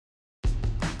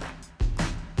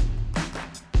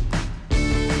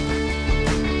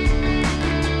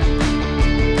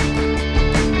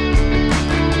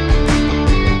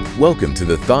Welcome to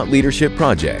the Thought Leadership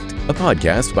Project, a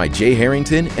podcast by Jay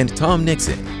Harrington and Tom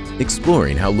Nixon,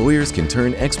 exploring how lawyers can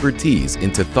turn expertise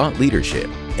into thought leadership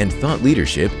and thought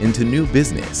leadership into new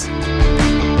business.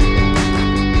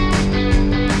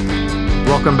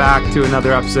 Welcome back to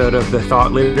another episode of the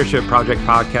Thought Leadership Project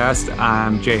podcast.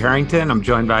 I'm Jay Harrington. I'm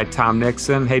joined by Tom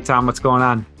Nixon. Hey, Tom, what's going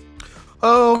on?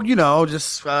 Oh,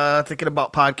 just thinking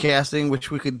about podcasting,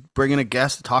 which we could bring in a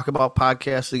guest to talk about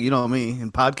podcasting, you know me,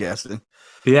 and podcasting.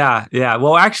 Yeah.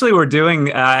 Well, actually, we're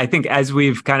doing, I think as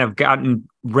we've kind of gotten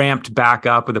ramped back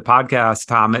up with the podcast,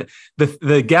 Tom,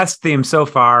 the guest theme so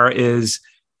far is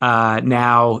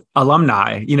now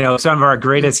alumni, some of our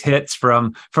greatest hits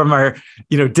from our,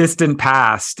 distant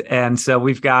past. And so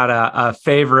we've got a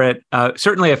favorite,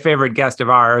 certainly a favorite guest of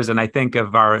ours, and I think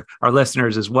of our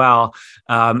listeners as well.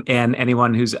 And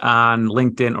anyone who's on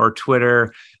LinkedIn or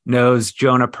Twitter knows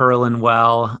Jonah Perlin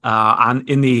well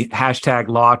in the hashtag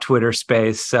law Twitter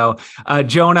space. So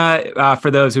Jonah,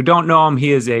 for those who don't know him,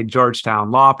 he is a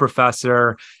Georgetown law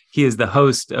professor. He is the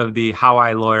host of the How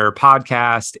I Lawyer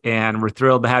podcast, and we're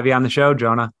thrilled to have you on the show,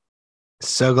 Jonah.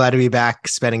 So glad to be back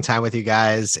spending time with you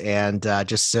guys, and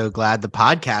just so glad the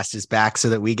podcast is back so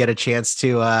that we get a chance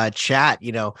to chat.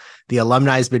 The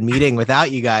alumni has been meeting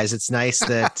without you guys. It's nice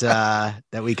that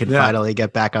that we can finally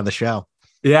get back on the show.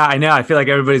 Yeah, I know. I feel like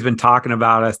everybody's been talking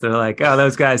about us. They're like, oh,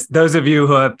 those guys, those of you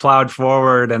who have plowed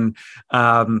forward and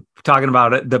talking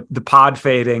about it, the pod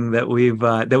fading that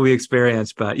we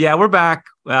experienced. But yeah, we're back.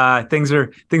 Things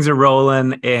are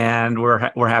rolling, and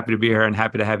we're happy to be here and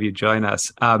happy to have you join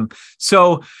us.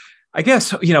 So I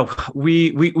guess,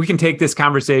 we can take this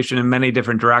conversation in many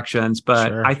different directions, but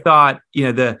sure. I thought,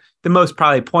 the most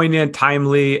probably poignant,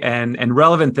 timely, and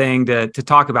relevant thing to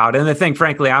talk about, and the thing,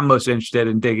 frankly, I'm most interested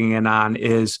in digging in on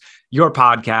is your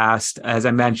podcast. As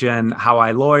I mentioned, How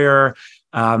I Lawyer.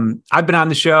 I've been on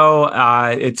the show.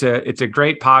 It's a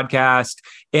great podcast,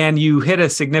 and you hit a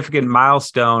significant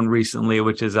milestone recently,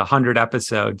 which is 100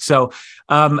 episodes. So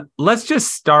let's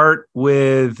just start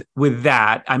with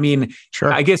that. I mean,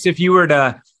 sure. I guess if you were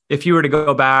to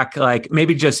go back, like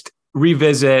maybe just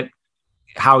revisit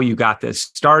how you got this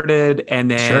started,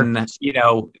 and then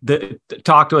sure.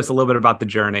 Talk to us a little bit about the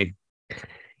journey.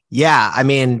 Yeah, I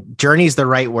mean, journey's the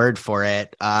right word for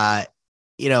it. I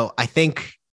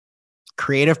think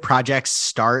creative projects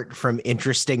start from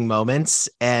interesting moments.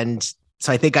 And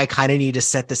so I think I kind of need to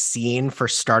set the scene for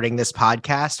starting this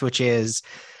podcast, which is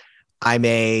I'm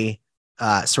a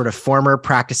sort of former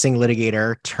practicing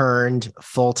litigator turned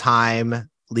full-time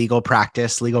legal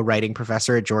writing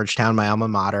professor at Georgetown, my alma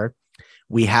mater.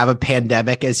 We have a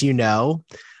pandemic, as you know.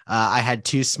 I had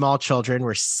two small children.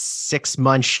 We're 6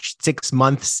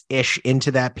 months-ish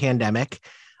into that pandemic.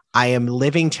 I am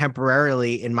living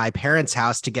temporarily in my parents'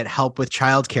 house to get help with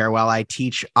childcare while I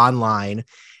teach online.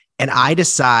 And I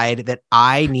decide that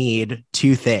I need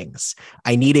two things.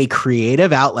 I need a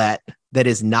creative outlet that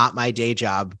is not my day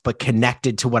job, but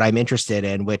connected to what I'm interested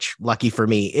in, which, lucky for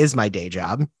me, is my day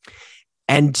job.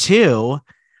 And two,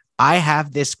 I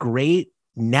have this great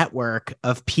network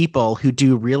of people who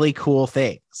do really cool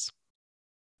things.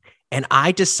 And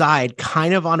I decide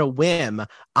kind of on a whim,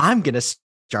 I'm going to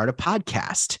start a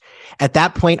podcast. At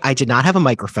that point, I did not have a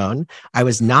microphone. I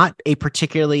was not a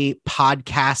particularly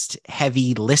podcast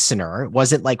heavy listener. It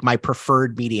wasn't like my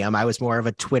preferred medium. I was more of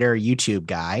a Twitter, YouTube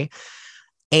guy.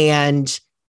 And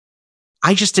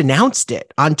I just announced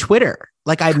it on Twitter.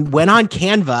 Like I went on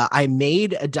Canva, I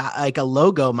made a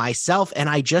logo myself, and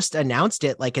I just announced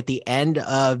it like at the end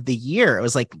of the year. It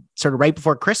was like sort of right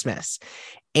before Christmas.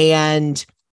 And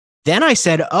then I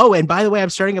said, oh, and by the way, I'm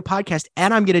starting a podcast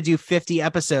and I'm going to do 50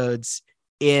 episodes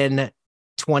in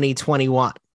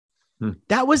 2021.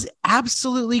 That was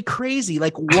absolutely crazy.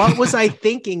 Like, what was I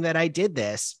thinking that I did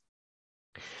this?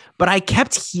 But I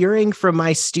kept hearing from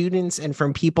my students and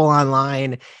from people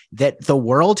online that the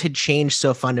world had changed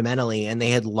so fundamentally, and they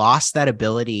had lost that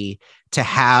ability to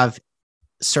have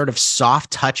sort of soft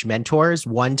touch mentors,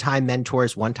 one-time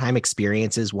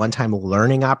experiences, one-time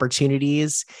learning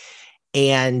opportunities.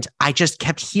 And I just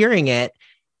kept hearing it.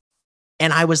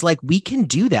 And I was like, we can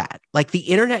do that. Like the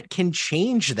internet can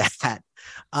change that.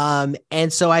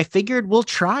 And so I figured we'll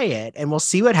try it and we'll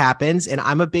see what happens. And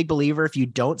I'm a big believer, if you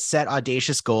don't set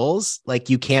audacious goals, like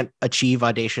you can't achieve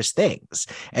audacious things.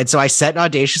 And so I set an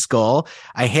audacious goal.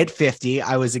 I hit 50.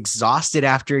 I was exhausted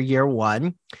after year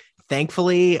one.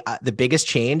 Thankfully, the biggest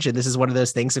change, and this is one of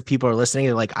those things, if people are listening,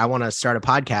 they're like, I want to start a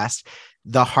podcast.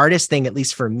 The hardest thing, at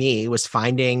least for me, was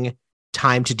finding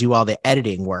time to do all the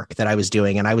editing work that I was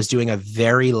doing. And I was doing a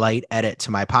very light edit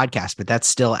to my podcast, but that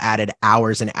still added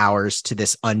hours and hours to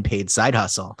this unpaid side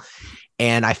hustle.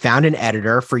 And I found an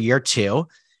editor for year two.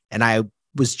 And I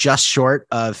was just short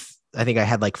of, I think I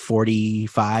had like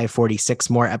 45, 46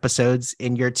 more episodes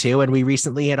in year 2. And we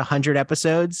recently hit 100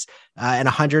 episodes and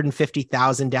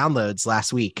 150,000 downloads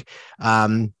last week.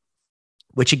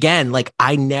 Which again, like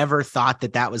I never thought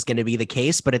that was going to be the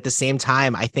case. But at the same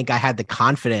time, I think I had the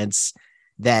confidence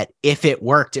that if it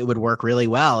worked, it would work really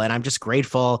well. And I'm just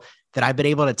grateful that I've been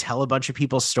able to tell a bunch of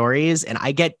people's stories. And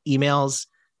I get emails,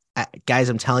 guys,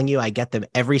 I'm telling you, I get them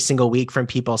every single week from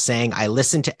people saying, I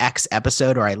listened to X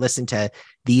episode or I listened to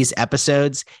these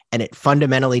episodes and it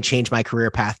fundamentally changed my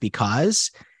career path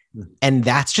because, and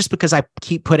that's just because I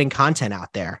keep putting content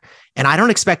out there. And I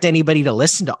don't expect anybody to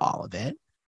listen to all of it.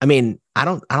 I mean, I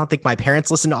don't think my parents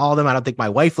listen to all of them. I don't think my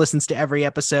wife listens to every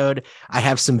episode. I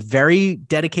have some very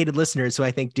dedicated listeners who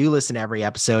I think do listen to every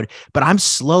episode, but I'm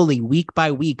slowly, week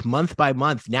by week, month by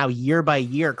month, now year by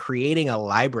year, creating a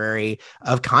library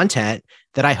of content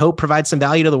that I hope provides some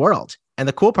value to the world. And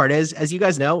the cool part is, as you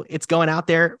guys know, it's going out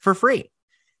there for free.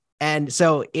 And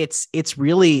so it's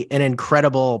really an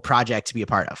incredible project to be a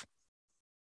part of.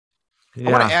 Yeah.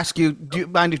 I want to ask you, do you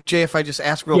mind if Jay, if I just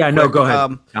ask real quick? Yeah, no, go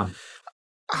ahead.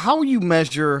 How you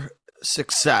measure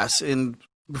success, and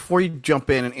before you jump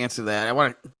in and answer that, I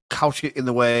want to couch it in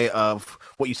the way of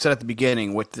what you said at the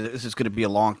beginning, this is going to be a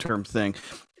long-term thing.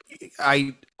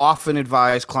 I often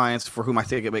advise clients for whom I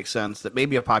think it makes sense that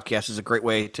maybe a podcast is a great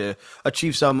way to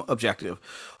achieve some objective.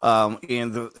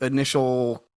 And the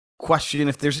initial question,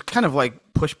 if there's kind of like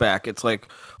pushback, it's like,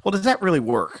 well, does that really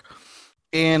work?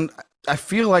 And I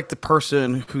feel like the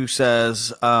person who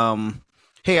says,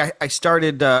 hey, I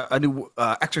started a new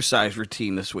exercise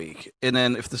routine this week. And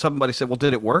then if somebody said, well,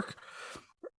 did it work?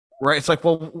 Right. It's like,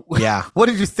 well, yeah. What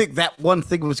did you think that one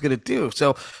thing was going to do?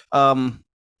 So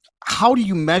how do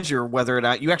you measure whether or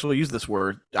not you actually use this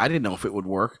word? I didn't know if it would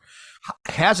work.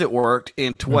 Has it worked?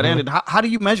 And to what end? And how do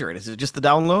you measure it? Is it just the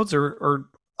downloads or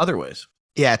other ways?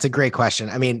 Yeah, it's a great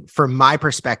question. I mean, from my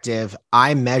perspective,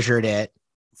 I measured it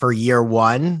for year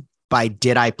 1 by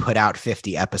did I put out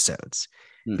 50 episodes?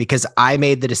 Because I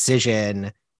made the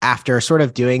decision after sort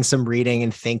of doing some reading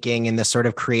and thinking in the sort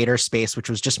of creator space,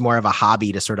 which was just more of a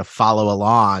hobby to sort of follow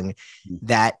along,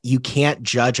 that you can't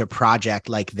judge a project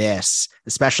like this,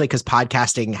 especially because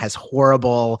podcasting has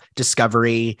horrible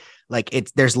discovery. Like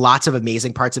there's lots of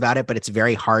amazing parts about it, but it's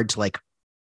very hard to like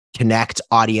connect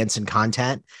audience and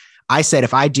content. I said,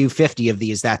 if I do 50 of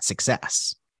these, that's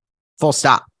success. Full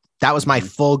stop. That was my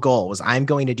full goal, was I'm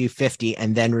going to do 50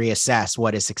 and then reassess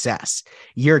what is success.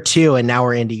 Year 2, and now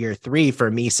we're into year 3. For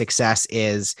me, success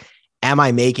is, am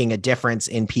I making a difference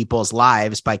in people's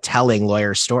lives by telling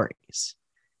lawyer stories?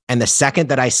 And the second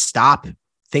that I stop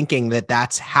thinking that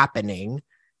that's happening,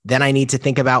 then I need to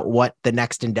think about what the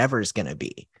next endeavor is going to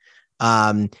be.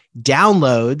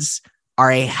 Downloads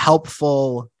are a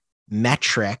helpful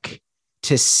metric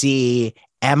to see,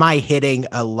 am I hitting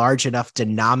a large enough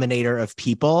denominator of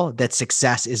people that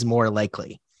success is more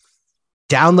likely?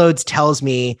 Downloads tells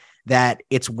me that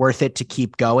it's worth it to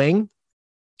keep going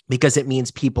because it means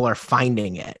people are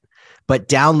finding it. But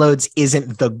downloads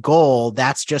isn't the goal.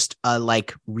 That's just a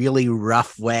like really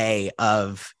rough way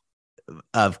of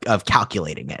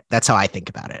calculating it. That's how I think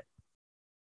about it.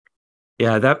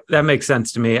 Yeah, that makes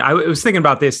sense to me. I was thinking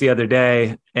about this the other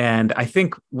day, and I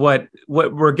think what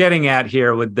we're getting at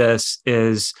here with this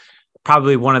is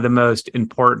probably one of the most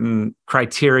important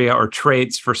criteria or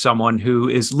traits for someone who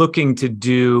is looking to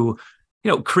do,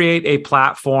 create a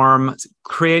platform,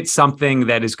 create something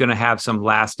that is going to have some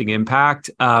lasting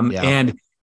impact, and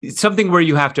something where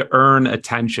you have to earn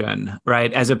attention,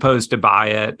 right? As opposed to buy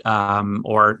it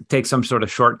or take some sort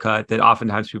of shortcut that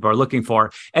oftentimes people are looking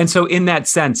for. And so in that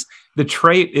sense, the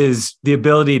trait is the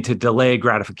ability to delay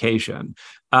gratification,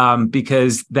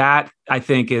 because that, I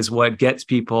think, is what gets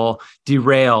people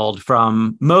derailed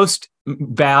from most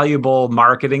valuable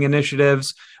marketing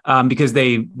initiatives, because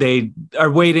they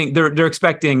are waiting, they're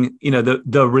expecting,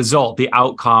 the result, the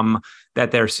outcome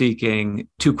that they're seeking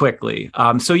too quickly.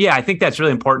 So yeah, I think that's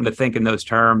really important to think in those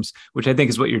terms, which I think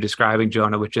is what you're describing,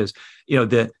 Jonah, which is,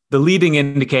 the leading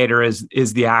indicator is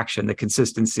the action, the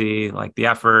consistency, like the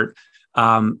effort.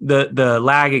 The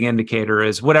lagging indicator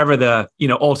is whatever the,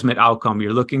 ultimate outcome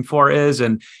you're looking for is.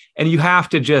 And you have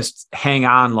to just hang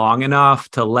on long enough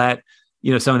to let,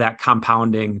 some of that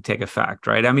compounding take effect,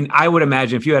 right? I mean, I would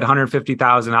imagine if you had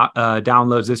 150,000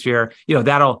 downloads this year,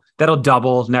 that'll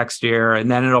double next year,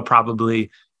 and then it'll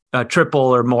probably triple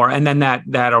or more, and then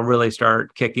that'll really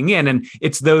start kicking in. And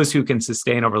it's those who can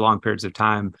sustain over long periods of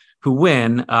time who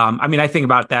win. I mean, I think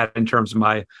about that in terms of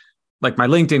my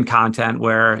LinkedIn content,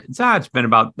 where it's been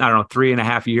about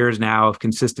 3.5 years now of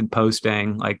consistent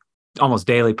posting, like almost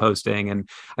daily posting, and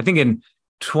I think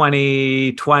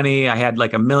 2020, I had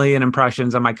like 1 million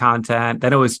impressions on my content.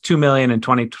 Then it was 2 million in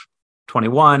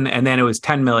 2021, and then it was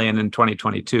 10 million in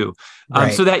 2022.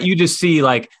 Right. So that you just see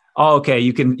like, oh, okay,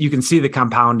 you can see the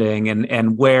compounding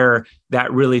and where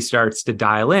that really starts to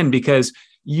dial in, because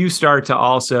you start to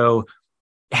also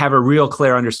have a real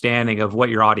clear understanding of what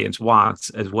your audience wants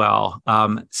as well.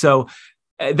 So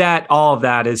that all of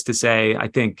that is to say, I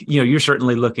think, you're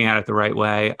certainly looking at it the right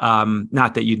way.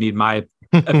 Not that you need my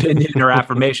opinion or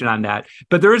affirmation on that,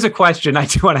 but there is a question I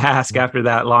do want to ask after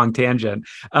that long tangent,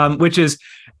 which is,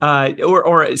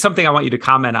 or something I want you to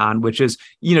comment on, which is,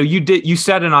 you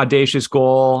set an audacious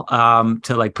goal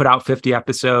to like put out 50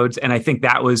 episodes, and I think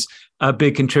that was a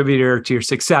big contributor to your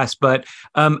success. But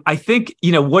I think,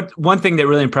 one thing that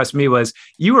really impressed me was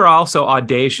you were also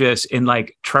audacious in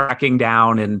like tracking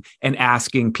down and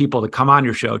asking people to come on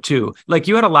your show too. Like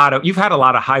you've had a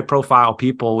lot of high profile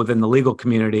people within the legal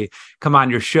community come on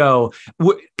your show.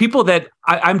 People that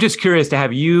I'm just curious to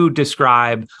have you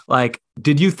describe, like,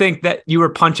 did you think that you were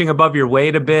punching above your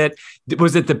weight a bit?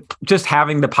 Was it just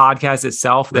having the podcast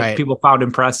itself that people found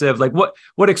impressive? Like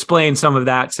what explains some of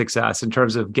that success in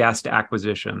terms of guest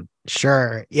acquisition?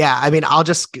 Sure. Yeah. I mean,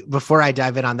 before I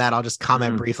dive in on that, I'll just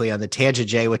comment briefly on the tangent,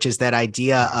 Jay, which is that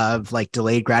idea of like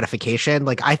delayed gratification.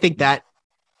 Like, I think that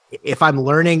if I'm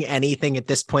learning anything at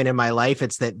this point in my life,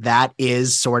 it's that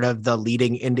is sort of the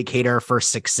leading indicator for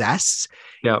success.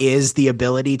 Yep. Is the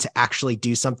ability to actually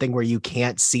do something where you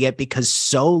can't see it, because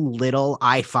so little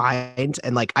I find,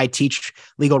 and like I teach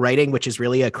legal writing, which is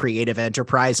really a creative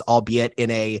enterprise, albeit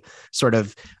in a sort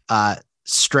of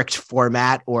strict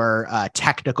format or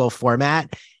technical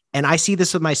format. And I see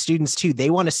this with my students too. They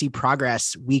want to see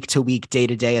progress week to week, day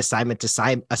to day, assignment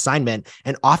to assignment.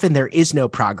 And often there is no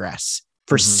progress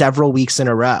for several weeks in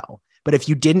a row. But if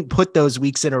you didn't put those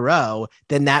weeks in a row,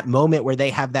 then that moment where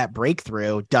they have that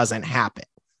breakthrough doesn't happen.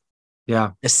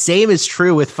 Yeah. The same is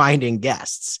true with finding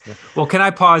guests. Yeah. Well, can I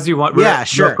pause you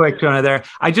real quick, Jonah, there?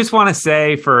 I just want to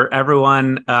say for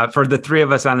everyone, for the three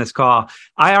of us on this call,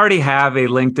 I already have a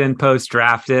LinkedIn post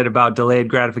drafted about delayed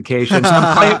gratification. So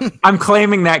I'm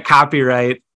claiming that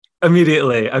copyright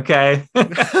immediately. Okay.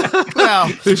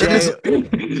 Well,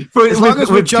 as long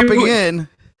as we're jumping in,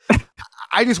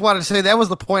 I just wanted to say that was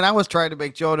the point I was trying to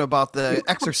make, Jonah, about the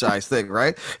exercise thing,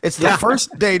 right? It's the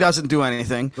first day doesn't do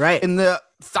anything. Right. And the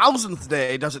 1,000th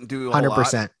day doesn't do a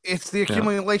 100%. lot. It's the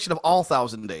accumulation of all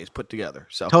 1,000 days put together.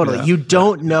 So totally. You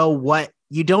don't know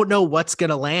what's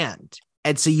going to land.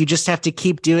 And so you just have to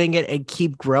keep doing it and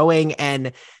keep growing.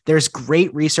 And there's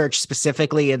great research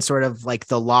specifically in sort of like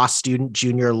the law student,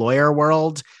 junior lawyer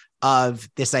world of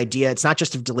this idea. It's not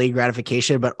just of delayed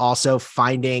gratification, but also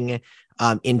finding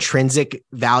intrinsic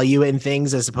value in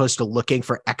things as opposed to looking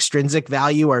for extrinsic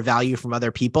value or value from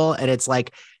other people. And it's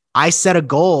like, I set a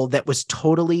goal that was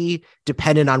totally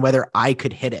dependent on whether I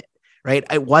could hit it, right?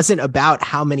 It wasn't about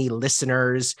how many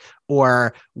listeners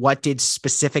or what did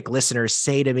specific listeners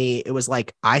say to me. It was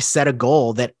like, I set a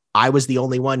goal that I was the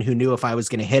only one who knew if I was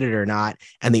going to hit it or not.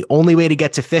 And the only way to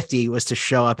get to 50 was to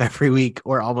show up every week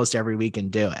or almost every week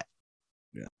and do it.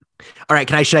 All right.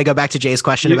 Should I go back to Jay's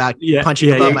question about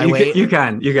punching above my weight? You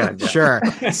can. Yeah. Sure.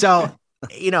 So,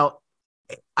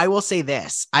 I will say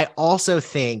this. I also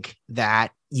think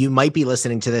that you might be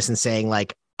listening to this and saying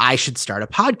like, I should start a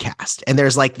podcast. And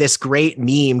there's like this great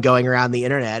meme going around the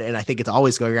internet. And I think it's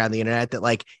always going around the internet that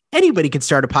like anybody can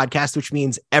start a podcast, which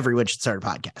means everyone should start a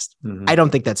podcast. I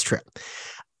don't think that's true.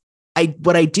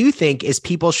 What I do think is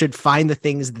people should find the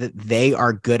things that they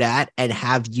are good at and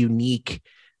have unique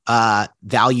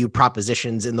value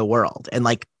propositions in the world, and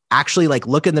like actually like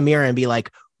look in the mirror and be like,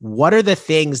 what are the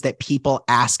things that people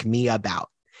ask me about?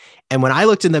 And when I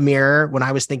looked in the mirror, when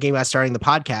I was thinking about starting the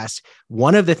podcast,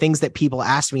 one of the things that people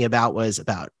asked me about was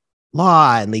about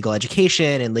law and legal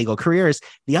education and legal careers.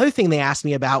 The other thing they asked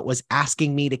me about was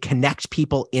asking me to connect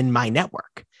people in my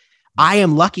network. I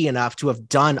am lucky enough to have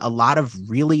done a lot of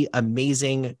really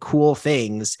amazing, cool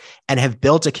things and have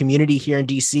built a community here in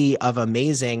DC of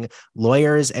amazing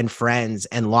lawyers and friends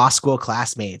and law school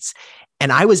classmates.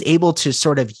 And I was able to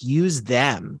sort of use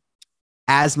them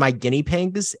as my guinea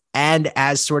pigs and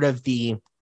as sort of the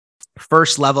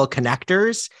first level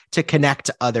connectors to connect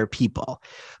to other people.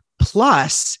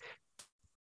 Plus,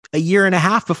 a year and a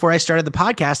half before I started the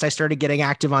podcast, I started getting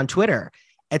active on Twitter.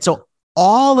 And so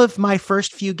all of my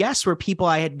first few guests were people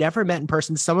I had never met in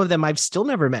person. Some of them I've still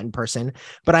never met in person,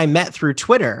 but I met through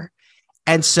Twitter.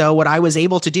 And so what I was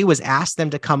able to do was ask them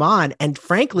to come on. And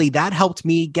frankly, that helped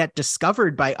me get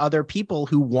discovered by other people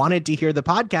who wanted to hear the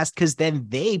podcast because then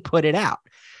they put it out.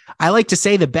 I like to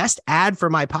say the best ad for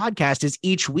my podcast is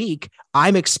each week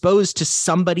I'm exposed to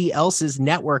somebody else's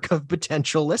network of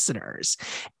potential listeners.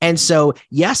 And so,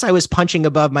 yes, I was punching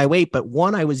above my weight, but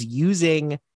one, I was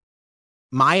using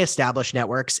my established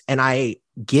networks, and I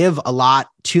give a lot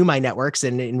to my networks.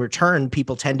 And in return,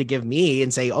 people tend to give me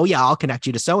and say, oh yeah, I'll connect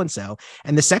you to so-and-so.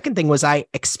 And the second thing was I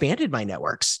expanded my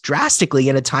networks drastically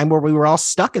in a time where we were all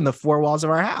stuck in the four walls of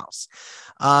our house.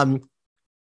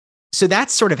 So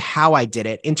that's sort of how I did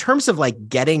it. In terms of like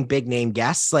getting big name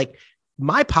guests, like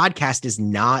my podcast is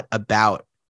not about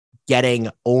getting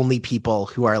only people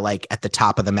who are like at the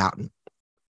top of the mountain,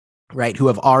 right? Who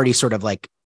have already sort of like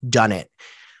done it.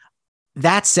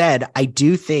 That said, I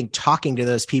do think talking to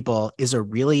those people is a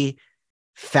really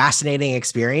fascinating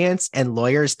experience, and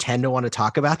lawyers tend to want to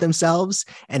talk about themselves.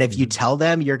 And if you tell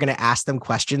them you're going to ask them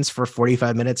questions for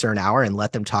 45 minutes or an hour and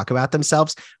let them talk about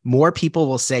themselves, more people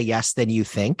will say yes than you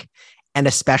think. And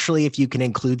especially if you can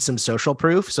include some social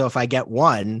proof. So if I get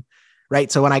one, right?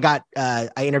 So when I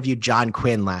interviewed John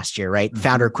Quinn last year, right?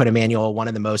 Founder of Quinn Emanuel, one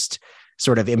of the most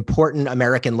sort of important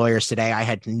American lawyers today. I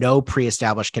had no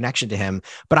pre-established connection to him,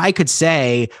 but I could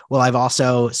say, well, I've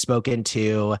also spoken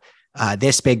to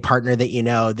this big partner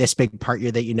that this big partner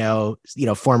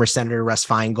that former Senator Russ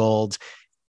Feingold,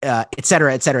 et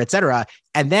cetera, et cetera, et cetera.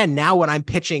 And then now when I'm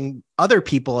pitching other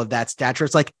people of that stature,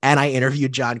 it's like, and I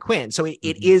interviewed John Quinn. So it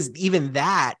is, even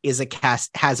that is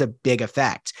has a big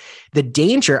effect. The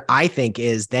danger, I think,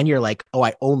 is then you're like, oh,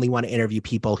 I only want to interview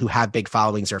people who have big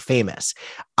followings or famous.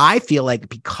 I feel like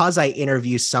because I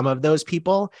interview some of those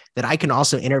people, that I can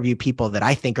also interview people that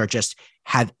I think are just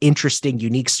have interesting,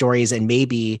 unique stories and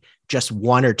maybe just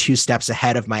one or two steps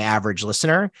ahead of my average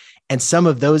listener. And some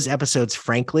of those episodes,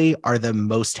 frankly, are the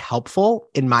most helpful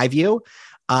in my view.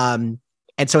 And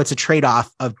so it's a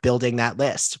trade-off of building that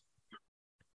list.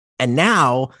 And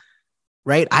now,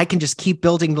 right, I can just keep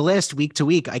building the list week to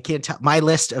week. I can't tell, my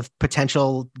list of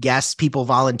potential guests, people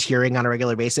volunteering on a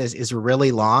regular basis is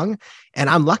really long. And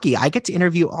I'm lucky. I get to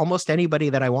interview almost anybody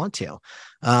that I want to.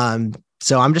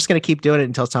 So I'm just going to keep doing it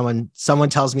until someone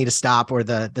tells me to stop, or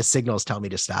the signals tell me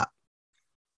to stop.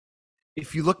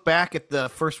 If you look back at the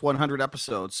first 100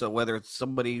 episodes, so whether it's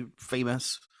somebody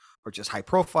famous or just high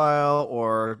profile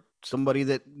or somebody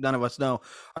that none of us know,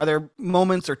 are there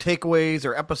moments or takeaways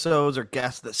or episodes or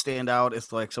guests that stand out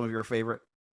as like some of your favorite?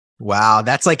 Wow,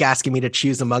 that's like asking me to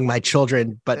choose among my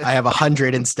children, but I have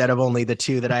 100 instead of only the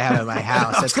 2 that I have in my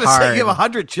house. I was going to say you have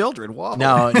 100 children. Whoa.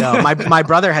 No. My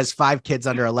brother has 5 kids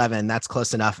under 11. That's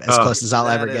close enough, close as I'll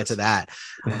ever get to that.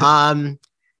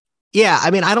 Yeah,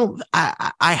 I mean,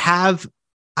 I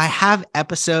have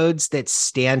episodes that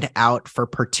stand out for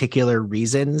particular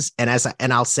reasons. And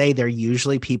I'll say they're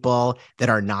usually people that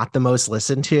are not the most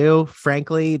listened to,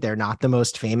 frankly. They're not the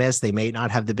most famous. They may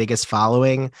not have the biggest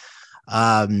following.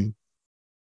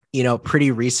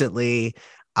 Pretty recently,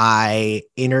 I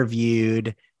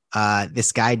interviewed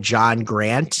this guy, John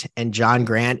Grant, and John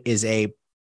Grant is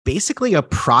basically a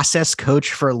process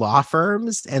coach for law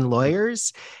firms and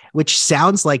lawyers, which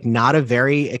sounds like not a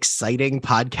very exciting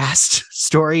podcast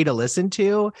story to listen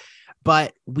to,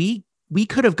 but we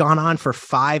could have gone on for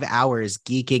 5 hours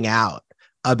geeking out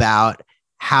about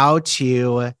how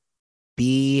to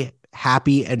be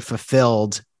happy and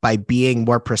fulfilled by being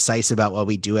more precise about what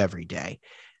we do every day.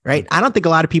 Right. I don't think a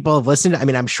lot of people have listened. I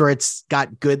mean, I'm sure it's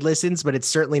got good listens, but it's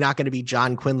certainly not going to be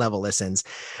John Quinn level listens.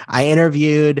 I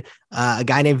interviewed a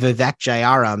guy named Vivek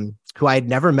Jayaram, who I had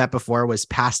never met before, was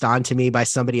passed on to me by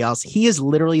somebody else. He is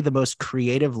literally the most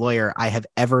creative lawyer I have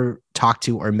ever talked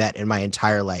to or met in my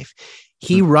entire life.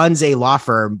 He runs a law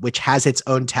firm, which has its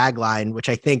own tagline, which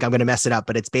I think I'm going to mess it up,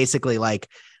 but it's basically like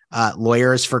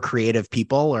lawyers for creative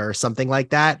people or something like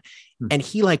that. And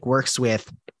he works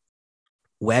with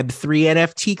Web3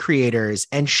 NFT creators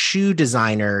and shoe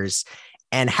designers,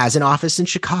 and has an office in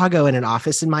Chicago and an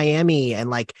office in Miami,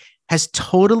 and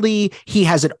he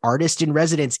has an artist in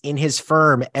residence in his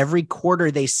firm. Every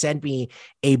quarter they send me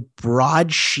a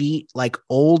broadsheet,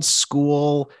 old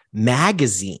school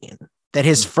magazine that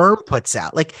his firm puts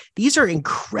out. These are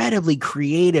incredibly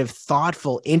creative,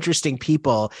 thoughtful, interesting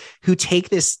people who take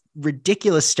this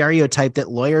ridiculous stereotype that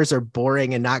lawyers are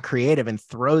boring and not creative and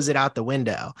throws it out the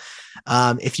window.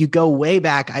 If you go way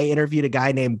back, I interviewed a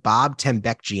guy named Bob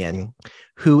Tembekjian,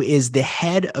 who is the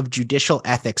head of judicial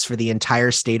ethics for the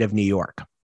entire state of New York.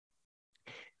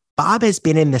 Bob has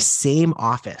been in the same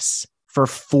office for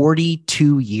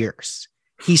 42 years.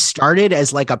 He started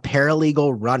as a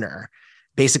paralegal runner,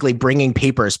 basically bringing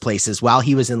papers places while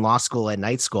he was in law school and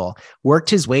night school, worked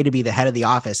his way to be the head of the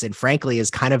office, and frankly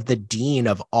is kind of the dean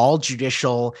of all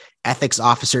judicial ethics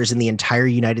officers in the entire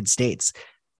United States.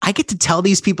 I get to tell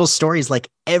these people's stories like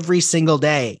every single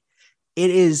day. It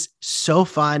is so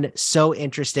fun, so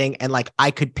interesting. And like,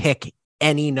 I could pick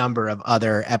any number of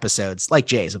other episodes, like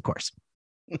Jay's, of course.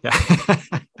 Yeah.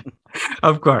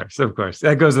 Of course.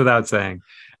 That goes without saying.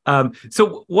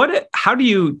 So how do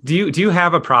you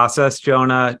have a process,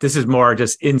 Jonah? This is more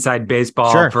just inside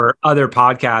baseball Sure. for other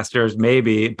podcasters,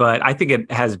 maybe, but I think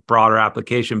it has broader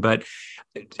application. But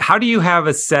how do you have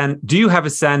a sense? Do you have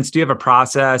a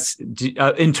process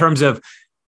in terms of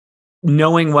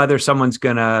knowing whether someone's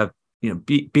going to,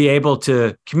 be able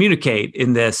to communicate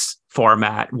in this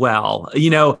format well?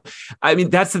 I mean,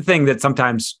 that's the thing that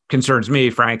sometimes concerns me,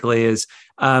 frankly, is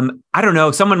I don't know,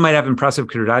 someone might have impressive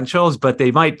credentials, but they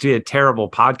might be a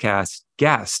terrible podcast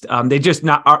guest. They just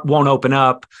won't open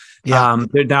up. Yeah.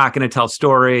 They're not going to tell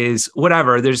stories,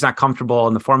 whatever. They're just not comfortable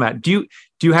in the format. Do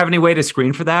you have any way to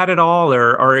screen for that at all?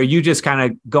 Or are you just kind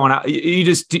of going out? I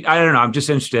don't know. I'm just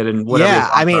interested in whatever. Yeah.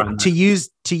 I mean, to use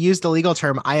the legal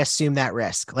term, I assume that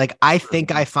risk. Like, I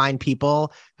think I find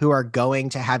people who are going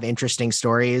to have interesting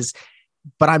stories,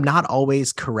 but I'm not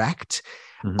always correct.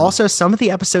 Mm-hmm. Also, some of the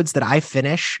episodes that I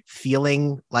finish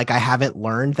feeling like I haven't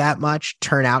learned that much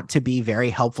turn out to be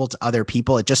very helpful to other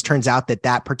people. It just turns out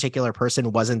that particular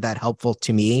person wasn't that helpful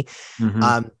to me.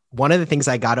 Mm-hmm. One of the things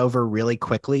I got over really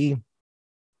quickly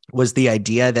was the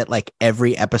idea that like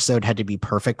every episode had to be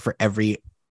perfect for every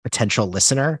potential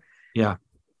listener. Yeah.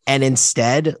 And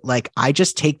instead, like, I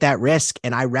just take that risk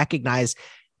and I recognize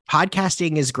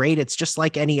podcasting is great. It's just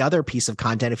like any other piece of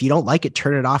content. If you don't like it,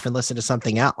 turn it off and listen to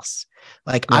something else.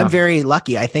 Like, yeah. I'm very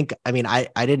lucky. I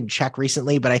didn't check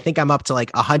recently, but I think I'm up to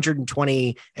like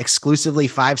 120 exclusively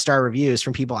 5-star reviews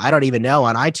from people I don't even know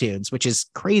on iTunes, which is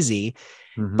crazy.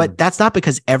 Mm-hmm. But that's not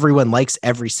because everyone likes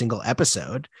every single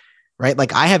episode, right?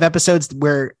 Like, I have episodes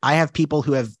where I have people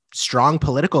who have strong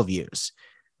political views,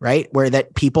 right? Where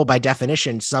that people, by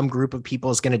definition, some group of people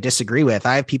is going to disagree with.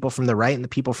 I have people from the right and the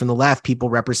people from the left, people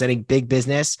representing big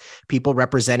business, people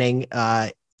representing,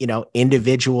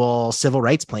 individual civil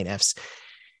rights plaintiffs.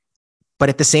 But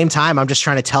at the same time, I'm just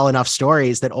trying to tell enough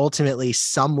stories that ultimately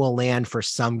some will land for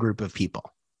some group of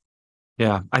people.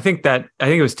 Yeah, I think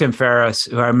it was Tim Ferriss,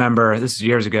 who I remember, this is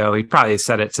years ago, he probably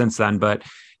said it since then, but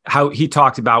how he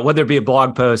talked about whether it be a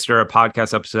blog post or a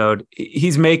podcast episode,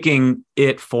 he's making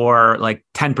it for like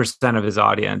 10% of his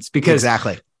audience, because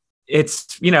exactly.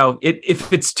 It's,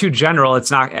 if it's too general,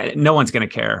 it's not, no one's going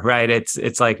to care, right?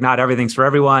 It's like not everything's for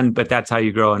everyone, but that's how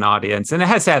you grow an audience. And it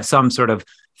has to have some sort of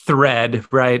thread,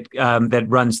 right? That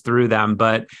runs through them,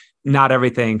 but not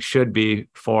everything should be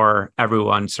for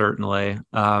everyone, certainly.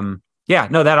 That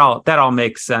all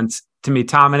makes sense to me.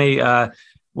 Tom,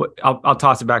 I'll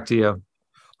toss it back to you.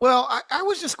 Well, I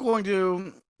was just going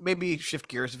to maybe shift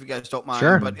gears if you guys don't mind.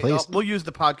 Sure, but please. We'll use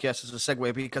the podcast as a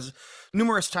segue, because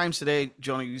numerous times today,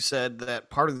 Jonah, you said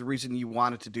that part of the reason you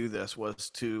wanted to do this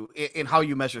was in how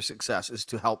you measure success is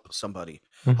to help somebody,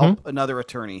 help another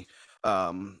attorney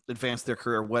advance their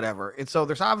career, whatever. And so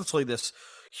there's obviously this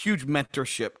huge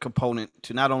mentorship component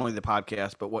to not only the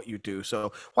podcast, but what you do.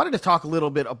 So wanted to talk a little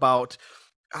bit about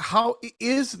how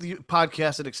is the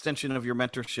podcast an extension of your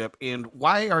mentorship, and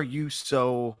why are you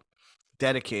so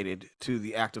dedicated to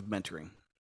the act of mentoring?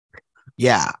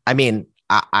 Yeah, I mean,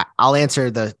 I'll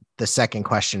answer the second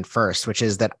question first, which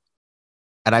is that,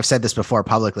 and I've said this before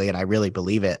publicly, and I really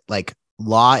believe it, like,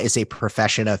 law is a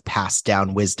profession of passed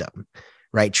down wisdom,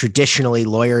 right? Traditionally,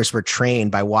 lawyers were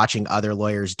trained by watching other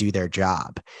lawyers do their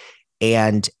job.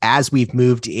 And as we've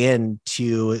moved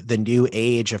into the new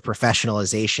age of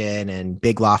professionalization and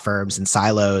big law firms and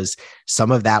silos,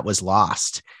 some of that was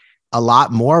lost. A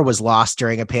lot more was lost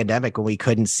during a pandemic when we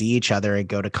couldn't see each other and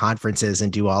go to conferences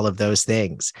and do all of those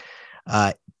things.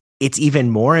 It's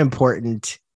even more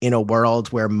important in a world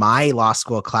where my law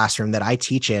school classroom that I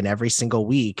teach in every single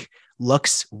week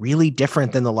looks really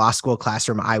different than the law school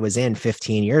classroom I was in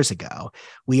 15 years ago.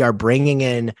 We are bringing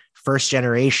in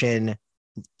first-generation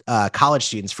college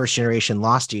students, first-generation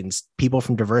law students, people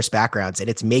from diverse backgrounds, and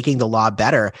it's making the law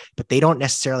better, but they don't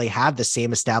necessarily have the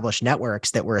same established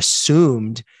networks that were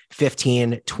assumed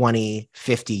 15, 20,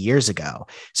 50 years ago.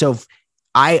 So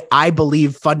I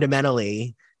believe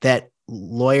fundamentally that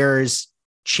lawyers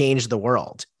change the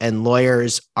world, and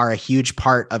lawyers are a huge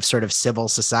part of sort of civil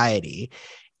society.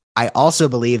 I also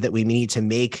believe that we need to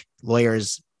make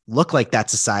lawyers look like that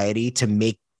society to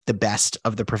make the best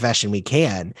of the profession we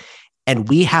can. And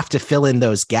we have to fill in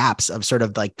those gaps of sort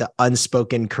of like the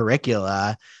unspoken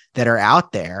curricula that are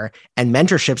out there. And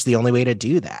mentorship's the only way to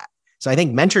do that. So I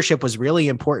think mentorship was really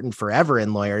important forever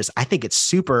in lawyers. I think it's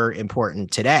super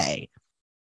important today.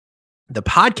 The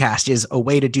podcast is a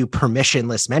way to do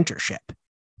permissionless mentorship.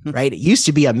 right? It used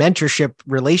to be a mentorship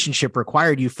relationship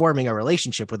required you forming a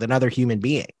relationship with another human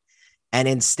being. And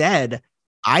instead,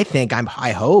 I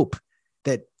hope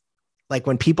that like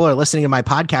when people are listening to my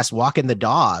podcast, walking the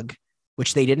dog,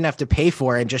 which they didn't have to pay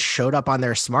for and just showed up on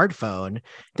their smartphone,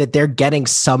 that they're getting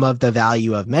some of the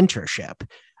value of mentorship.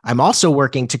 I'm also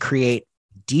working to create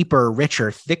deeper,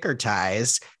 richer, thicker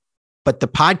ties, but the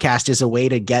podcast is a way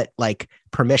to get like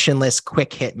permissionless,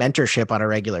 quick hit mentorship on a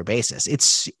regular basis.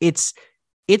 It's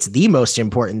the most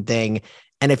important thing.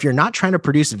 And if you're not trying to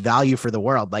produce value for the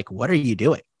world, like what are you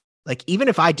doing? Like, even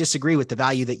if I disagree with the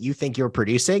value that you think you're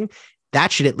producing,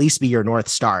 that should at least be your North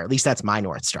Star. At least that's my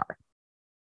North Star.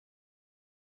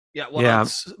 Yeah, well,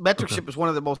 mentorship is one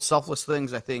of the most selfless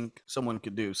things I think someone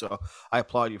could do. So I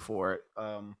applaud you for it.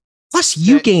 Plus,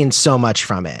 you gain so much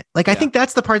from it. Like, I think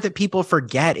that's the part that people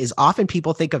forget is often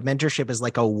people think of mentorship as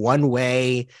like a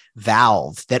one-way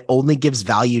valve that only gives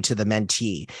value to the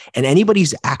mentee. And anybody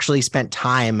who's actually spent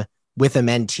time with a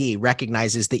mentee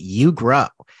recognizes that you grow.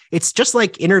 It's just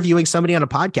like interviewing somebody on a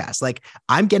podcast. Like,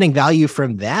 I'm getting value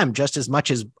from them just as much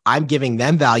as I'm giving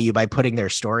them value by putting their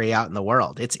story out in the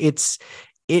world. It's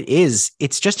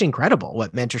just incredible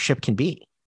what mentorship can be.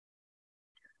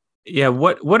 Yeah.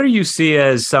 What do you see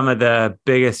as some of the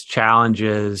biggest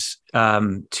challenges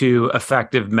to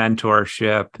effective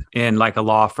mentorship in like a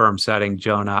law firm setting,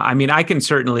 Jonah? I mean, I can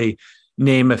certainly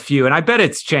name a few, and I bet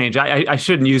it's changed. I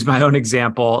shouldn't use my own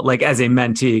example like as a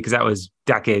mentee because that was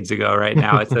decades ago. Right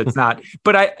now, it's not.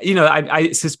 But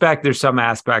I suspect there's some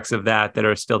aspects of that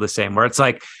are still the same, where it's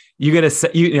like you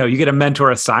get a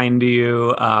mentor assigned to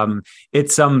you.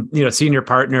 It's some senior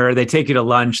partner. They take you to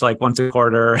lunch like once a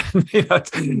quarter.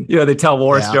 They tell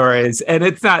war stories, and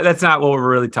that's not what we're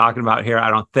really talking about here,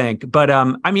 I don't think. But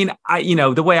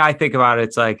the way I think about it,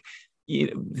 it's like,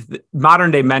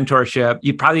 modern day mentorship,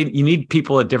 you need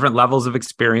people at different levels of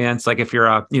experience. Like if you're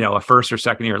a first or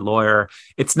second year lawyer,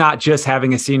 it's not just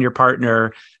having a senior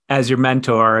partner as your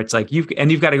mentor. It's like you've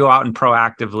got to go out and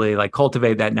proactively like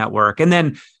cultivate that network. And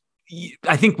then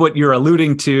I think what you're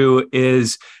alluding to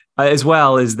is as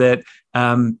well is that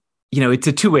it's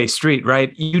a two-way street,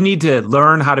 right? You need to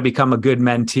learn how to become a good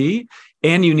mentee,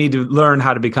 and you need to learn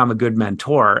how to become a good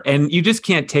mentor. And you just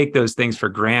can't take those things for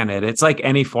granted. It's like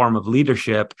any form of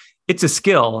leadership. It's a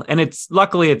skill, and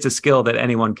luckily it's a skill that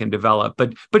anyone can develop.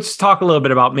 But just talk a little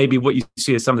bit about maybe what you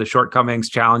see as some of the shortcomings,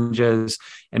 challenges,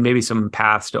 and maybe some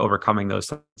paths to overcoming those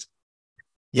things.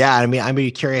 Yeah, I mean, I'd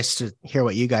be curious to hear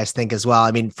what you guys think as well.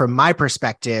 I mean, from my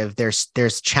perspective,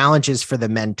 there's challenges for the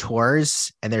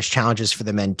mentors and there's challenges for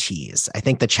the mentees. I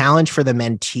think the challenge for the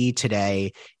mentee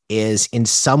today is in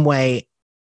some way,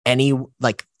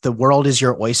 the world is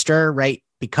your oyster, right?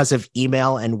 Because of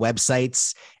email and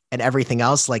websites and everything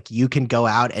else, like you can go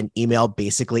out and email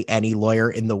basically any lawyer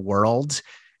in the world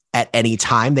at any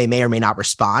time. They may or may not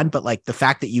respond, but like the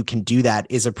fact that you can do that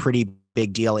is a pretty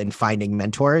big deal in finding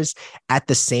mentors. At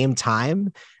the same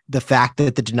time, the fact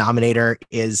that the denominator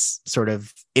is sort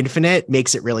of infinite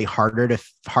makes it really hard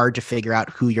to figure out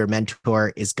who your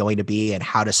mentor is going to be and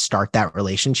how to start that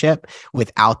relationship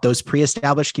without those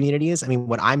pre-established communities. I mean,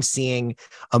 what I'm seeing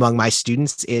among my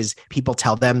students is people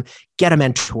tell them, get a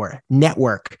mentor,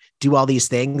 network, do all these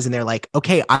things. And they're like,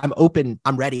 okay, I'm open,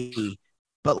 I'm ready.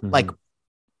 But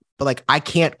I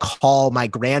can't call my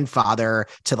grandfather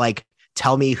to like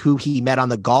tell me who he met on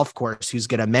the golf course who's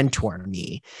going to mentor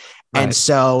me. Right. And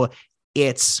so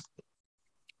as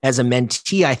a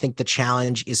mentee, I think the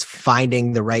challenge is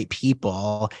finding the right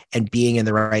people and being in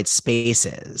the right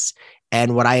spaces.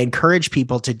 And what I encourage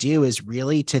people to do is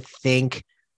really to think,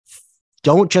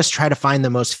 don't just try to find the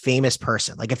most famous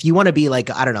person. Like if you want to be like,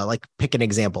 I don't know, like pick an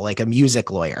example, like a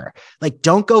music lawyer, like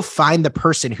don't go find the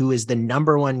person who is the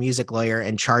number one music lawyer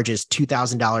and charges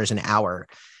 $2,000 an hour.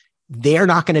 They're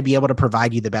not going to be able to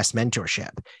provide you the best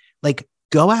mentorship. Like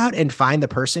go out and find the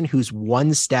person who's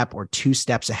one step or two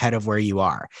steps ahead of where you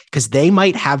are, because they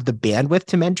might have the bandwidth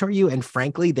to mentor you. And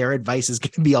frankly, their advice is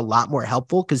going to be a lot more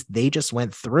helpful because they just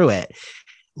went through it.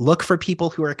 Look for people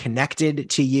who are connected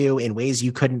to you in ways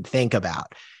you couldn't think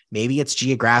about. Maybe it's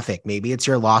geographic. Maybe it's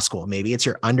your law school. Maybe it's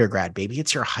your undergrad. Maybe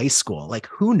it's your high school. Like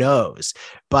who knows?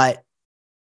 But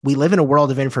we live in a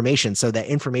world of information. So that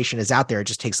information is out there. It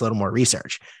just takes a little more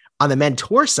research. On the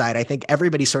mentor side, I think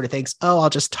everybody sort of thinks, oh, I'll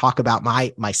just talk about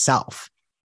myself.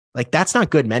 Like that's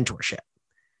not good mentorship.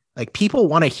 Like people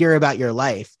want to hear about your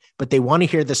life, but they want to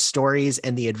hear the stories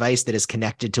and the advice that is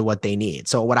connected to what they need.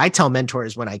 So what I tell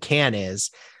mentors when I can is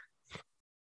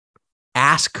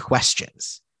ask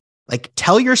questions. Like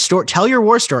tell your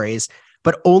war stories,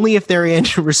 but only if they're in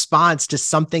response to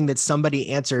something that somebody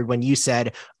answered when you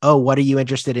said, oh, what are you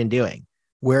interested in doing?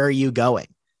 Where are you going?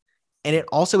 And it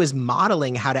also is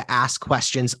modeling how to ask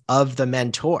questions of the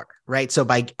mentor, right? So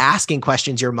by asking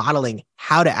questions, you're modeling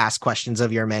how to ask questions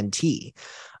of your mentee.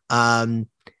 And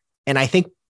I think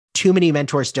too many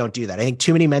mentors don't do that. I think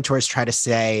too many mentors try to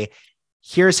say,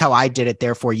 here's how I did it,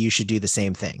 therefore you should do the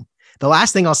same thing. The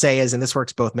last thing I'll say is, and this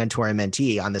works both mentor and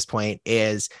mentee on this point,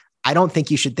 is I don't think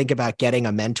you should think about getting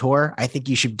a mentor. I think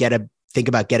you should think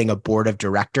about getting a board of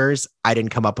directors. I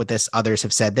didn't come up with this. Others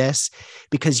have said this,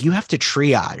 because you have to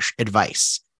triage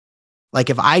advice. Like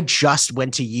if I just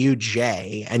went to you,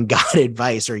 Jay, and got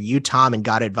advice, or you, Tom, and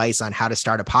got advice on how to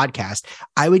start a podcast,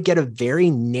 I would get a very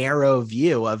narrow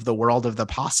view of the world of the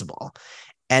possible.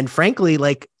 And frankly,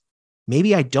 like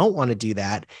maybe I don't want to do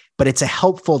that, but it's a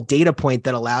helpful data point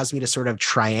that allows me to sort of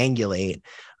triangulate.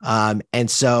 And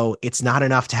so it's not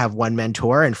enough to have one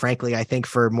mentor. And frankly, I think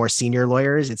for more senior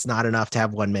lawyers, it's not enough to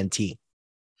have one mentee.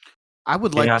 I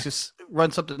would like to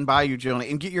run something by you, Jonah,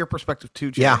 and get your perspective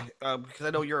too, Jay. Yeah. Because I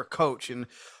know you're a coach, and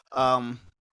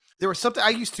there was something I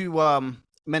used to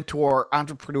mentor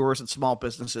entrepreneurs and small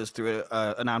businesses through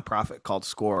a nonprofit called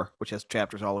SCORE, which has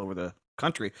chapters all over the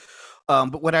country.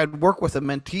 But when I'd work with a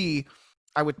mentee,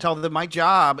 I would tell them my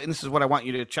job, and this is what I want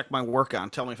you to check my work on.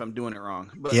 Tell me if I'm doing it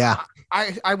wrong. But yeah,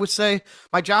 I would say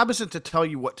my job isn't to tell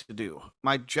you what to do.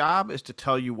 My job is to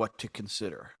tell you what to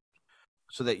consider,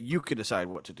 so that you can decide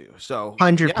what to do. So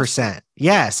 100%.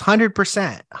 Yes,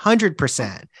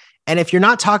 100%. And if you're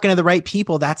not talking to the right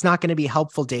people, that's not going to be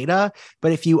helpful data.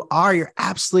 But if you are, you're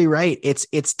absolutely right.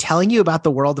 It's telling you about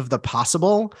the world of the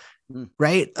possible.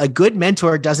 Right? A good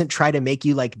mentor doesn't try to make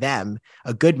you like them.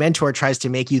 A good mentor tries to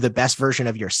make you the best version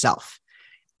of yourself.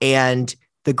 And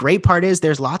the great part is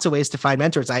there's lots of ways to find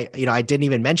mentors. I didn't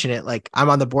even mention it. Like I'm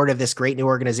on the board of this great new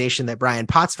organization that Brian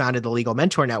Potts founded, the Legal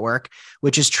Mentor Network,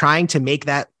 which is trying to make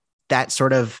that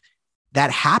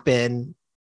happen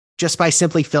just by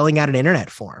simply filling out an internet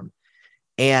form.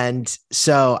 And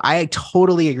so I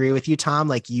totally agree with you, Tom.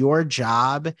 Like your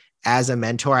job as a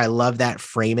mentor, I love that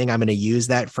framing. I'm going to use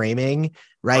that framing,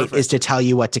 right? Perfect. Is to tell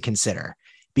you what to consider,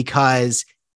 because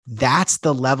that's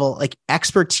the level, like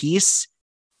expertise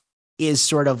is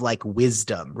sort of like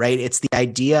wisdom, right? It's the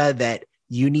idea that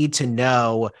you need to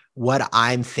know what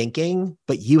I'm thinking,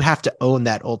 but you have to own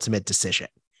that ultimate decision.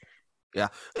 Yeah.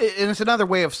 And it's another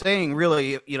way of saying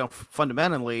really,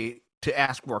 fundamentally to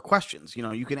ask more questions.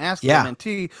 You can ask the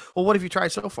mentee, well, what have you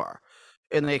tried so far?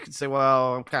 And they could say,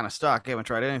 well, I'm kind of stuck. I haven't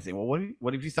tried anything. Well,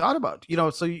 what have you thought about?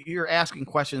 So you're asking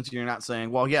questions and you're not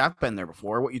saying, well, yeah, I've been there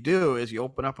before. What you do is you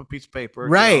open up a piece of paper.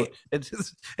 Right.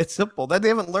 It's simple. They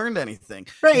haven't learned anything.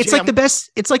 Right. It's like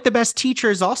the best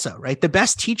teachers also, right? The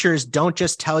best teachers don't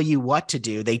just tell you what to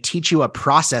do. They teach you a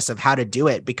process of how to do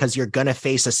it, because you're going to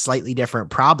face a slightly different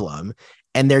problem.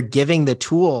 And they're giving the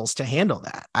tools to handle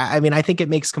that. I mean, I think it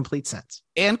makes complete sense.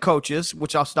 And coaches,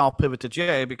 which I'll now pivot to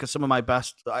Jay, because some of my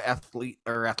best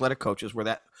athletic coaches were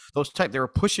those type. They were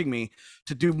pushing me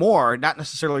to do more, not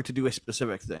necessarily to do a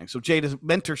specific thing. So Jay, does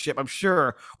mentorship, I'm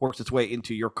sure, works its way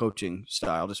into your coaching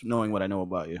style, just knowing what I know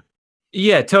about you.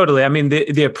 Yeah, totally. I mean,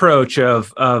 the approach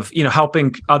of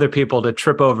helping other people to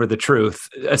trip over the truth,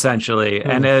 essentially,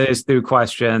 and it is through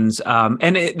questions.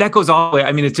 That goes all the way.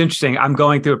 I mean, it's interesting. I'm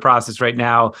going through a process right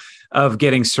now of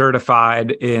getting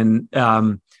certified in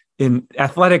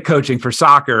athletic coaching for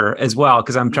soccer as well,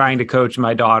 because I'm trying to coach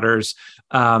my daughters,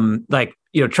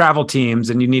 travel teams,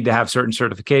 and you need to have certain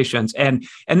certifications,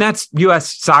 and that's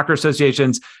U.S. Soccer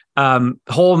Association's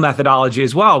whole methodology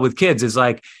as well with kids is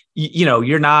like,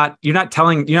 you're not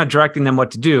directing them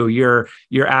what to do. You're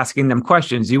asking them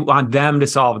questions. You want them to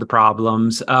solve the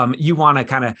problems. You want to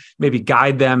kind of maybe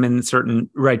guide them in certain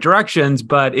right directions,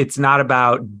 but it's not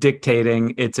about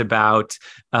dictating. It's about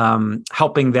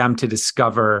helping them to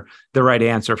discover the right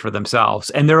answer for themselves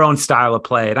and their own style of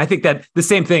play. And I think that the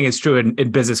same thing is true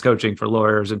in business coaching for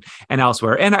lawyers and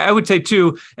elsewhere. And I would say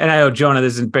too, and I know, Jonah,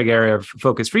 this is a big area of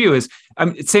focus for you, is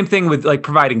same thing with like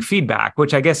providing feedback,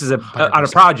 which I guess is on a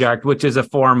project, which is a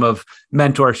form of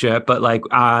mentorship, but like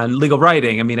on legal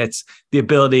writing, I mean, it's the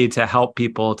ability to help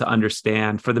people to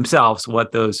understand for themselves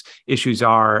what those issues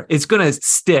are. It's going to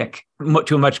stick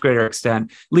to a much greater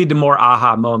extent, lead to more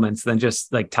aha moments than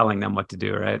just like telling them what to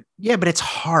do. Right. Yeah. But it's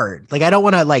hard. Like, I don't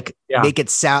want to make it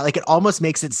sound like, it almost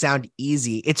makes it sound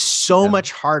easy. It's so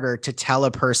much harder to tell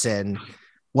a person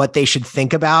what they should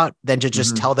think about than to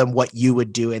just tell them what you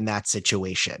would do in that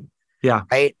situation. Yeah.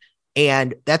 Right.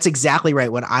 And that's exactly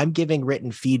right. When I'm giving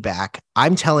written feedback,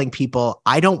 I'm telling people,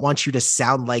 I don't want you to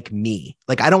sound like me.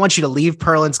 Like, I don't want you to leave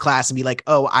Perlin's class and be like,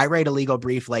 oh, I write a legal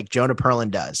brief like Jonah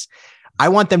Perlin does. I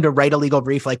want them to write a legal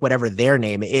brief like whatever their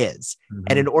name is. Mm-hmm.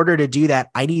 And in order to do that,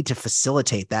 I need to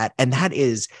facilitate that. And that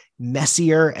is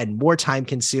messier and more time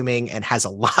consuming and has a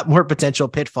lot more potential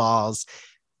pitfalls,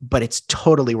 but it's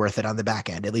totally worth it on the back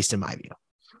end, at least in my view.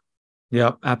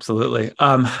 Yep, absolutely.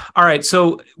 All right,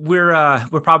 so we're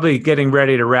probably getting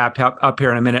ready to wrap up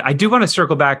here in a minute. I do want to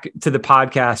circle back to the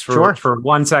podcast for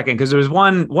 1 second, because there was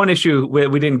one issue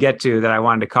we didn't get to that I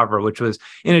wanted to cover, which was,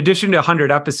 in addition to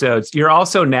 100 episodes, you're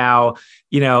also now,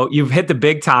 you've hit the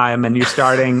big time, and you're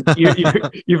starting.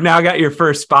 You've now got your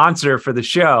first sponsor for the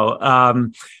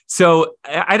show. So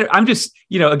I'm just,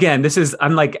 again,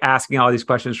 I'm like asking all these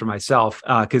questions for myself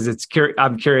because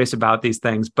I'm curious about these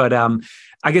things, but.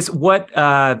 I guess what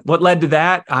led to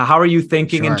that? How are you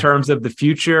thinking in terms of the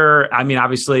future? I mean,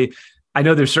 obviously, I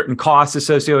know there's certain costs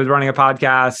associated with running a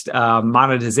podcast.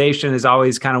 Monetization is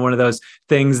always kind of one of those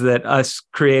things that us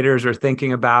creators are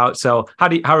thinking about. So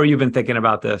how are you been thinking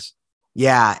about this?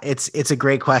 Yeah, it's a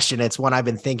great question. It's one I've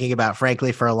been thinking about,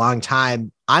 frankly, for a long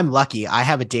time. I'm lucky. I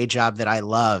have a day job that I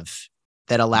love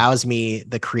that allows me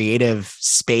the creative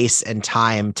space and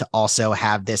time to also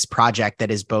have this project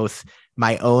that is both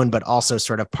my own, but also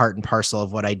sort of part and parcel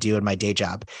of what I do in my day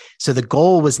job. So the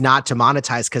goal was not to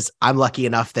monetize, because I'm lucky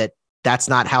enough that that's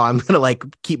not how I'm going to like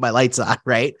keep my lights on.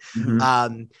 Right.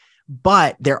 Mm-hmm.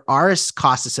 But there are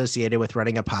costs associated with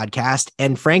running a podcast.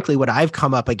 And frankly, what I've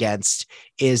come up against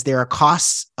is there are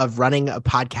costs of running a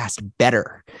podcast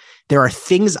better. There are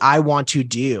things I want to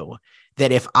do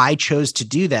that if I chose to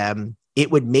do them, it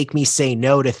would make me say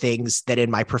no to things that in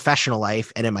my professional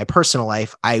life and in my personal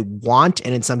life, I want,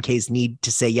 and in some cases need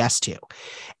to say yes to.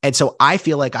 And so I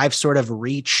feel like I've sort of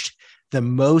reached the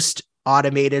most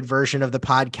automated version of the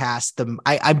podcast.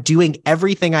 I'm doing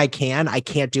everything I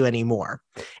can't do anymore.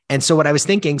 And so what I was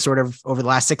thinking sort of over the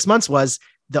last 6 months was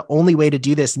the only way to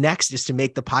do this next is to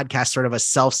make the podcast sort of a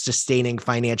self-sustaining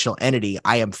financial entity.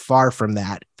 I am far from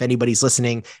that. If anybody's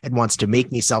listening and wants to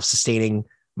make me self-sustaining,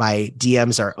 my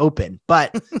DMs are open,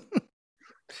 but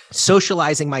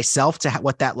socializing myself to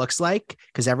what that looks like,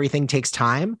 because everything takes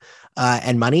time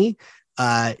and money,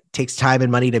 takes time and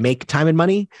money to make time and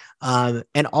money,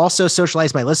 and also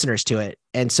socialize my listeners to it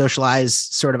and socialize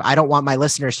sort of, I don't want my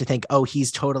listeners to think, oh,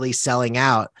 he's totally selling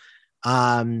out.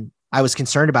 I was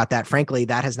concerned about that. Frankly,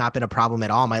 that has not been a problem at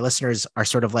all. My listeners are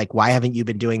sort of like, why haven't you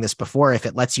been doing this before? If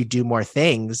it lets you do more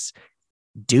things,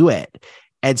 do it.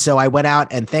 And so I went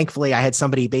out, and thankfully I had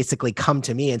somebody basically come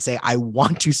to me and say, I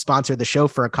want to sponsor the show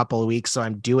for a couple of weeks. So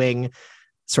I'm doing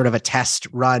sort of a test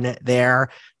run there.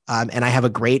 And I have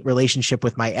a great relationship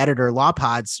with my editor,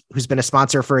 LawPods, who's been a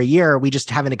sponsor for a year. We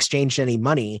just haven't exchanged any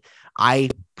money.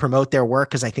 I promote their work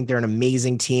because I think they're an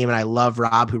amazing team. And I love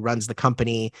Rob, who runs the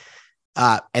company.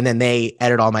 And then they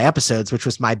edit all my episodes, which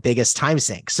was my biggest time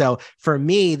sink. So for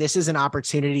me, this is an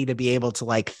opportunity to be able to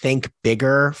like think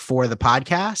bigger for the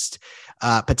podcast.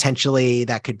 Potentially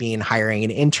that could mean hiring an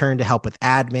intern to help with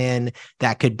admin.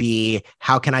 That could be,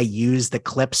 how can I use the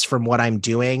clips from what I'm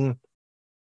doing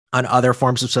on other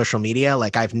forms of social media?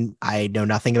 Like I know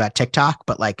nothing about TikTok,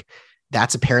 but like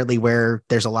that's apparently where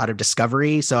there's a lot of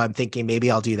discovery. So I'm thinking maybe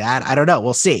I'll do that. I don't know.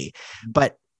 We'll see.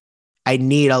 But I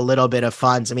need a little bit of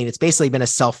funds. I mean, it's basically been a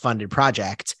self-funded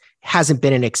project. Hasn't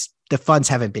been the funds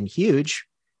haven't been huge.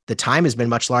 The time has been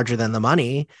much larger than the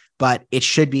money, but it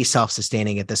should be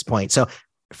self-sustaining at this point. So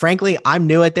frankly, I'm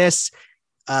new at this.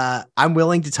 I'm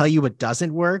willing to tell you what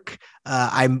doesn't work.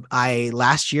 I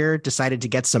last year decided to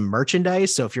get some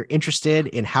merchandise. So if you're interested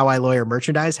in How I Lawyer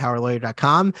merchandise,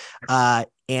 howiLawyer.com.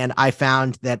 And I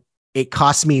found that it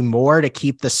costs me more to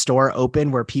keep the store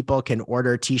open where people can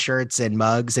order t-shirts and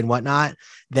mugs and whatnot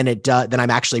than I'm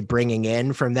actually bringing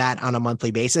in from that on a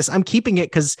monthly basis. I'm keeping it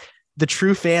because the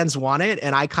true fans want it,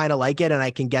 and I kind of like it, and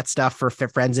I can get stuff for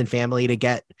friends and family to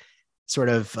get sort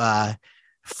of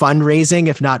fundraising,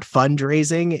 if not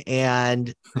fundraising.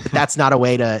 And that's not a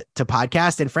way to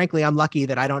podcast. And frankly, I'm lucky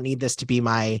that I don't need this to be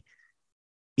my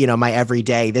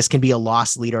everyday. This can be a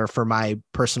loss leader for my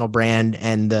personal brand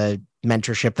and the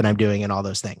mentorship that I'm doing and all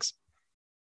those things.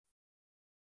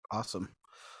 Awesome.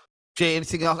 Jay,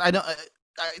 anything else? I know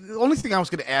the only thing I was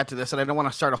going to add to this, and I don't want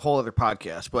to start a whole other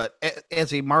podcast, but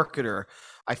as a marketer,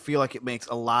 I feel like it makes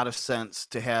a lot of sense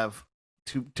to have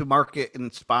to market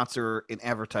and sponsor and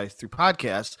advertise through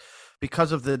podcasts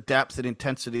because of the depth and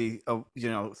intensity of,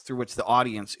 through which the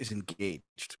audience is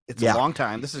engaged. It's a long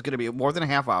time. This is going to be more than a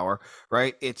half hour,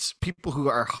 right? It's people who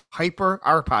are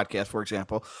our podcast, for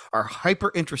example, are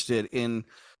hyper interested in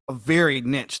a very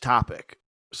niche topic.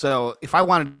 So if I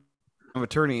wanted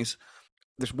attorneys,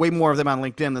 there's way more of them on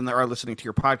LinkedIn than there are listening to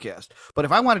your podcast. But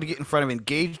if I wanted to get in front of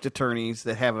engaged attorneys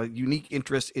that have a unique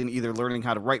interest in either learning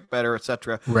how to write better,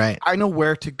 etc., right, I know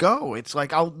where to go. It's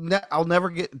like I'll never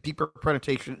get deeper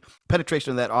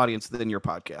penetration of that audience than your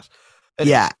podcast.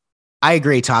 Yeah, I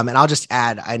agree, Tom. And I'll just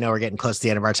add, I know we're getting close to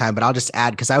the end of our time, but I'll just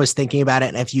add, because I was thinking about it.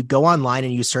 And if you go online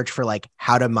and you search for like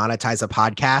how to monetize a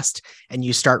podcast and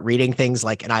you start reading things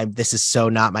like, this is so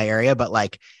not my area, but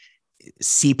like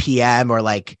CPM or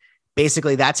like,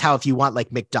 basically that's how, if you want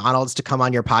like McDonald's to come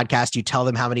on your podcast, you tell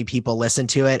them how many people listen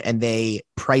to it and they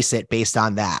price it based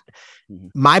on that.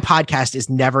 My podcast is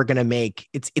never going to make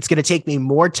it's going to take me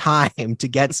more time to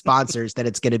get sponsors than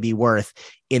it's going to be worth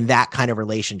in that kind of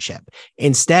relationship.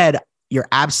 Instead, you're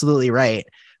absolutely right.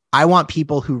 I want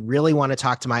people who really want to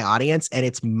talk to my audience, and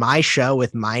it's my show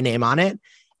with my name on it.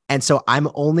 And so I'm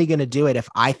only going to do it if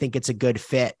I think it's a good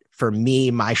fit for me,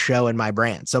 my show, and my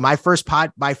brand. So my first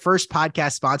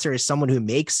podcast sponsor is someone who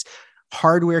makes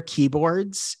hardware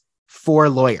keyboards for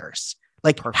lawyers.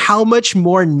 Like, perfect. How much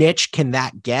more niche can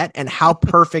that get? And how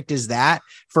perfect is that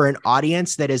for an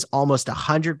audience that is almost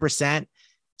 100%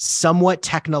 somewhat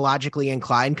technologically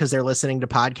inclined because they're listening to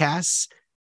podcasts?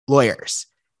 Lawyers.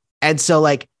 And so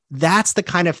like, that's the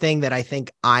kind of thing that I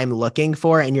think I'm looking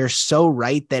for. And you're so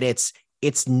right that it's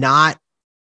not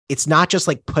just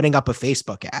like putting up a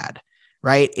Facebook ad,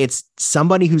 right? It's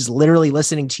somebody who's literally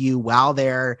listening to you while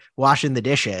they're washing the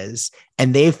dishes,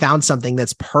 and they've found something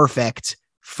that's perfect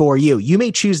for you. You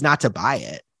may choose not to buy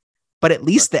it, but at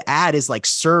least the ad is like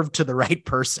served to the right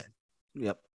person.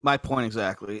 Yep. My point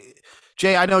exactly.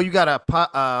 Jay, I know you got a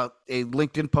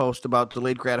LinkedIn post about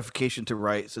delayed gratification to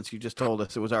write, since you just told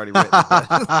us it was already written.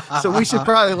 So we should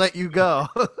probably let you go.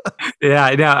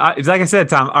 Yeah, it's like I said,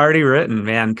 Tom, already written,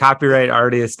 man. Copyright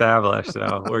already established,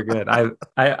 so we're good. I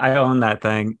own that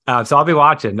thing, so I'll be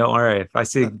watching. Don't worry. If I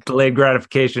see delayed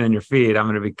gratification in your feed, I'm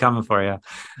going to be coming for you.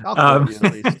 I'll call you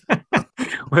at least.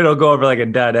 It'll go over like a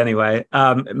dud anyway.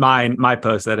 My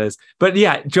post, that is. But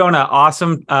yeah, Jonah,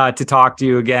 awesome to talk to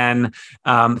you again.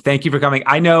 Thank you for coming.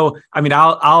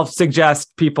 I'll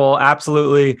suggest people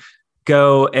absolutely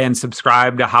go and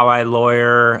subscribe to How I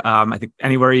Lawyer. I think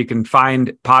anywhere you can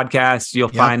find podcasts, you'll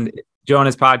find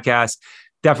Jonah's podcast.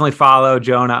 Definitely follow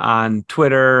Jonah on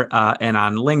Twitter and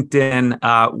on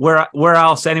LinkedIn. Where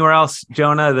else? Anywhere else,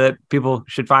 Jonah, that people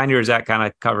should find you, or does that kind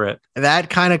of cover it? That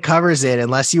kind of covers it.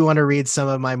 Unless you want to read some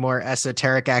of my more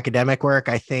esoteric academic work,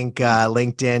 I think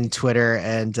LinkedIn, Twitter,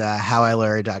 and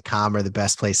howilawyer.com are the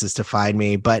best places to find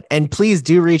me. And please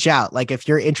do reach out. Like, if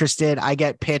you're interested, I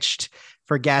get pitched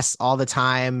for guests all the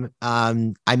time.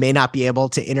 I may not be able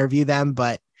to interview them,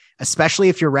 but especially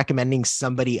if you're recommending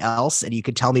somebody else and you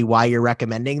could tell me why you're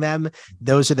recommending them,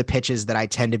 those are the pitches that I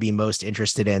tend to be most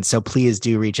interested in. So please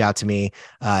do reach out to me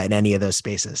in any of those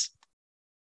spaces.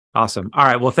 Awesome. All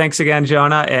right. Well, thanks again,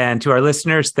 Jonah. And to our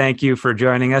listeners, thank you for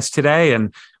joining us today.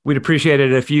 And we'd appreciate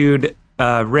it if you'd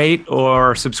rate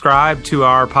or subscribe to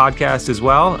our podcast as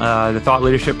well, the Thought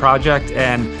Leadership Project.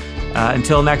 And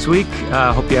until next week,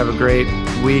 hope you have a great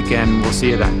week, and we'll see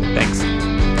you then. Thanks.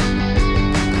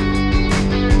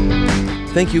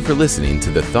 Thank you for listening to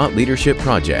the Thought Leadership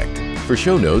Project. For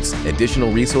show notes,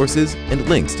 additional resources, and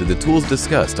links to the tools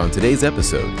discussed on today's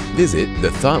episode, visit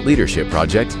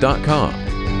thethoughtleadershipproject.com.